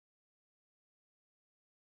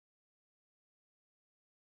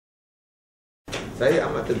Saya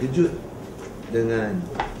amat terkejut dengan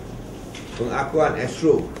pengakuan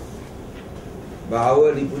Astro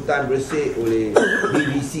bahawa liputan Bersih oleh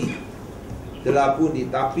BBC telah pun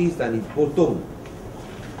ditapis dan dipotong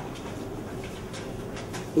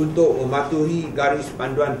untuk mematuhi garis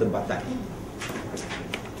panduan tempatan.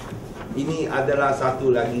 Ini adalah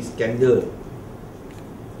satu lagi skandal,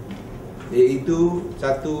 iaitu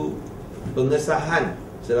satu pengesahan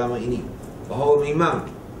selama ini bahawa memang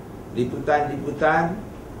liputan-liputan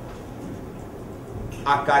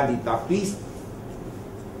akan ditapis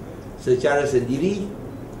secara sendiri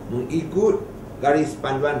mengikut garis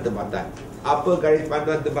panduan tempatan. Apa garis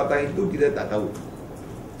panduan tempatan itu kita tak tahu.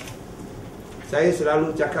 Saya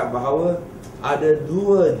selalu cakap bahawa ada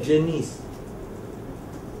dua jenis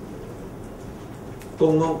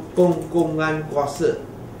kongkongan kuasa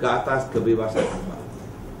ke atas kebebasan khabar.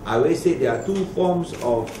 I will say there are two forms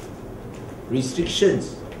of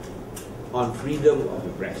restrictions on freedom of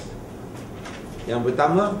the press. Yang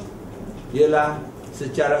pertama ialah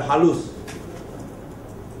secara halus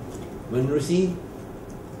menerusi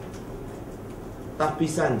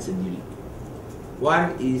tapisan sendiri.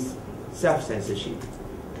 One is self-censorship.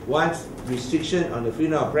 One's restriction on the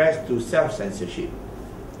freedom of press to self-censorship.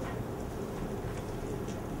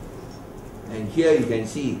 And here you can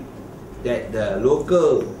see that the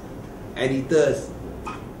local editors,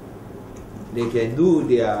 they can do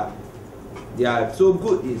they are so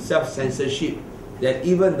good in self-censorship that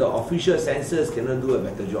even the official censors cannot do a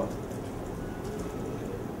better job.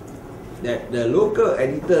 That the local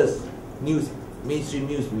editors,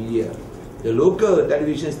 mainstream news media, the local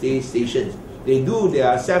television stations, they do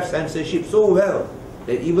their self-censorship so well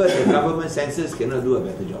that even the government censors cannot do a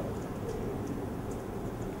better job.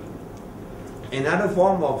 Another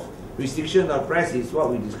form of restriction of press is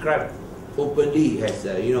what we describe openly as,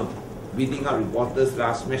 beating up reporters,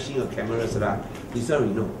 smashing of cameras. This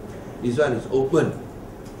one we know. This one is open.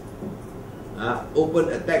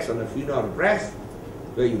 Open attacks on the freedom of the press,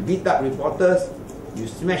 where you beat up reporters, you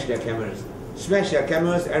smash their cameras. Smash their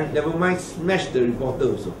cameras, and never mind, smash the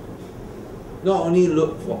reporter also. Not only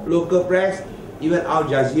local press, even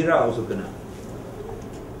Al Jazeera also kena.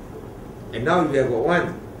 And now we have got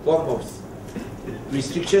one form of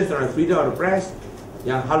restrictions on the freedom of the press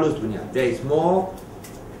yang halus punya. There is more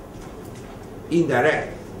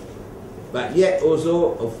indirect, but yet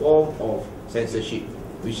also a form of censorship,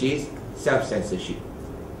 which is self-censorship.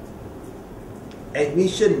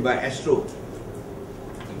 Admission by Astro.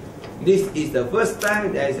 This is the first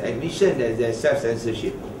time there is admission that there is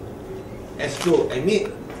self-censorship. Astro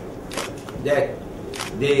admit that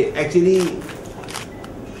they actually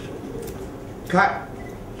cut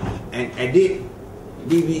and edit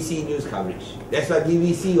BBC news coverage. That's why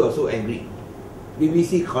BBC was so angry.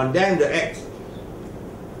 BBC condemned the act.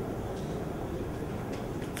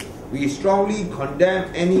 We strongly condemn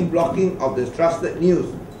any blocking of the trusted news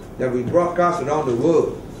that we broadcast around the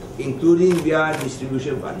world, including via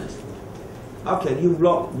distribution partners. How can you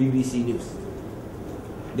block BBC news?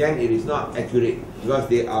 Then it is not accurate, because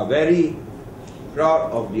they are very proud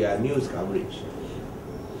of their news coverage.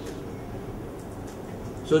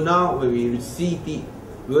 So now when we see we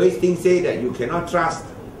always say that you cannot trust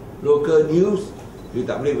local news, you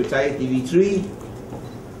tak boleh percaya TV3,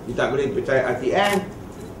 you tak boleh percaya RTN,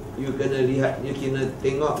 you kena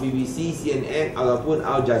tengok BBC, CNN ataupun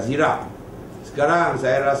Al Jazeera. Sekarang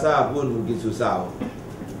saya rasa pun mungkin susah,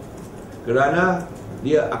 kerana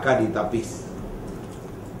dia akan ditapis.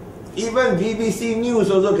 Even BBC News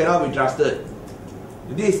also cannot be trusted.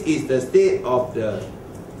 This is the state of the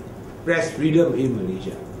press freedom in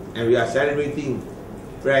Malaysia, and we are celebrating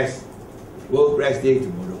World Press Day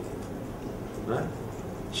tomorrow.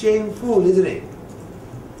 Shameful, isn't it?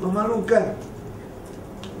 Memalukan.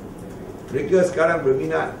 Mereka sekarang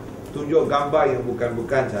berminat tunjuk gambar yang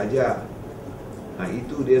bukan-bukan saja.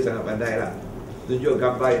 Itu dia sangat pandai lah, tunjuk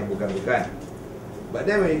gambar yang bukan-bukan. But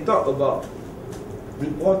then when you talk about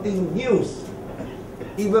reporting news,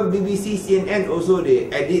 even BBC, CNN also, they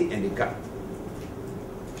edit and they cut.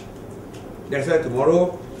 That's why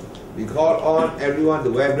tomorrow we call on everyone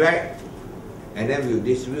to wear black, and then we'll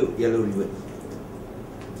distribute yellow ribbons.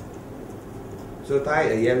 So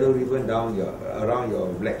tie a yellow ribbon around your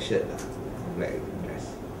black shirt, black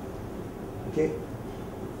dress. Okay?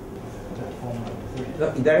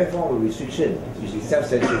 Indirect form of restriction, which is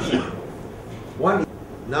self-censorship. One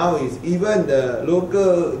now is even the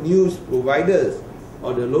local news providers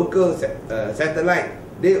or the local satellite,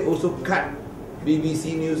 they also cut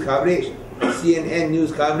BBC news coverage, CNN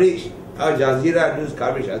news coverage, Al Jazeera news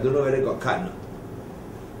coverage. I don't know whether it got cut or not,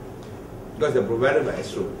 because they're provided by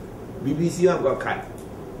Astro. BBC one got cut.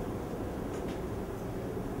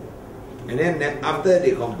 And then after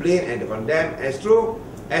they complain and they condemn Astro,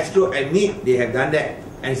 Astro admit they have done that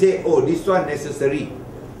and say, oh, this one necessary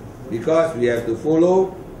because we have to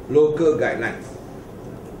follow local guidelines.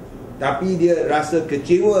 Tapi dia rasa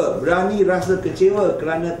kecewa, berani rasa kecewa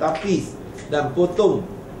kerana tapis dan potong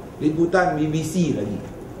liputan BBC lagi.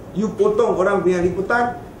 You potong orang punya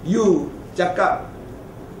liputan, you cakap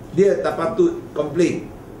dia tak patut komplain.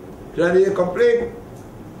 Kerana dia komplain,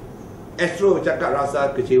 Astro cakap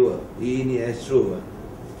rasa kecewa. Ini Astro,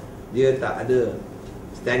 dia tak ada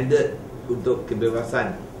standard untuk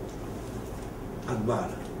kebebasan akhbar.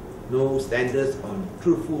 No standards on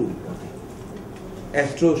truthful reporting.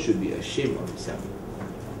 Astro should be ashamed of itself.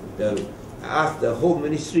 I ask the Home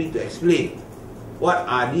Ministry to explain what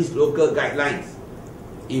are these local guidelines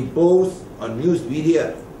imposed on news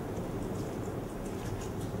media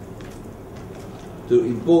to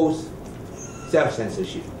impose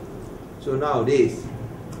self-censorship. So nowadays,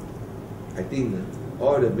 I think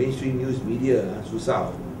all the mainstream news media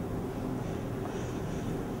susah.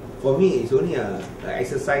 For me, it's only an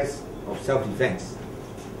exercise of self-defense.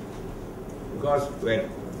 Because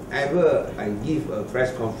whenever I give a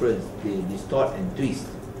press conference, they distort and twist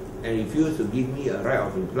and refuse to give me a right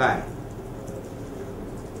of reply.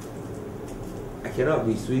 I cannot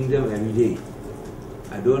be suing them every day.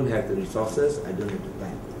 I don't have the resources, I don't have the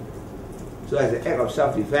time. So as an act of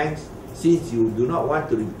self-defense, since you do not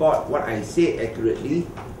want to report what I say accurately,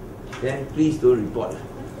 then please don't report.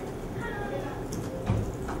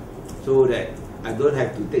 So that I don't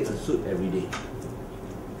have to take a suit every day.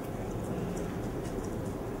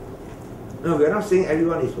 No, we are not saying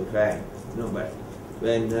everyone is perfect. No, but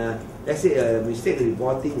when let's say a mistake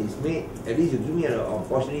reporting is made, at least you give me an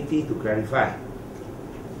opportunity to clarify.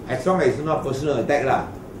 As long as it's not personal attack lah.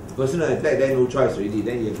 Personal attack, then no choice already.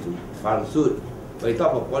 Then you have to file a suit. But you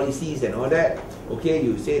talk about policies and all that, okay,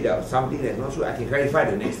 you say that something that's not true, I can clarify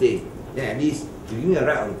the next day. Then at least you give me a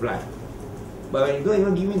right of reply. But when you don't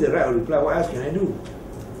even give me the right of reply, what else can I do?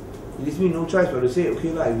 It gives me no choice but to say,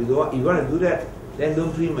 okay lah, if you want to do that, then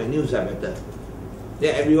don't print my news are better.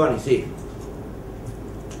 Then everyone is safe.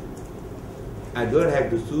 I don't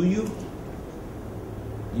have to sue you.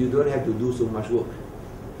 You don't have to do so much work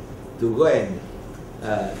to go and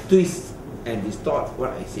twist and distort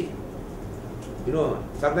what I say. You know,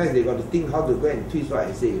 sometimes they got to think how to go and twist what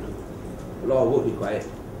I say. You know, a lot of work required.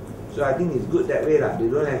 So I think it's good that way lah. They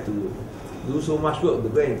don't have to do so much work to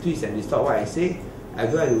go and twist and distort what I say. I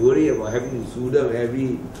don't have to worry about having to sue them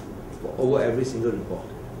over every single report.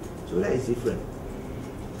 So that is different.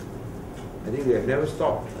 I think we have never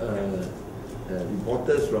stopped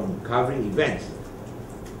reporters from covering events.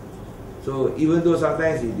 So even though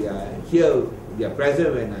sometimes if they are here, they are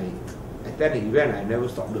present when I attend an event, I never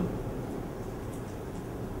stop them.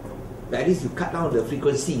 But at least you cut down the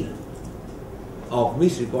frequency of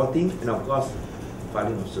misreporting and of course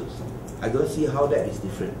filing of suits. I don't see how that is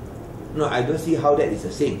different. No, I don't see how that is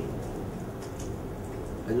the same.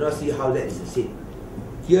 I do not see how that is the same.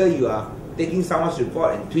 Here you are taking someone's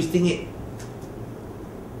report and twisting it.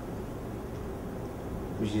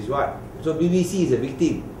 Which is what? So BBC is a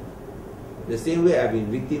victim. The same way I've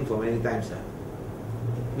been victim for many times.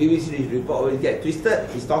 BBC report always get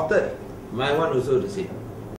twisted, distorted. My one also the same.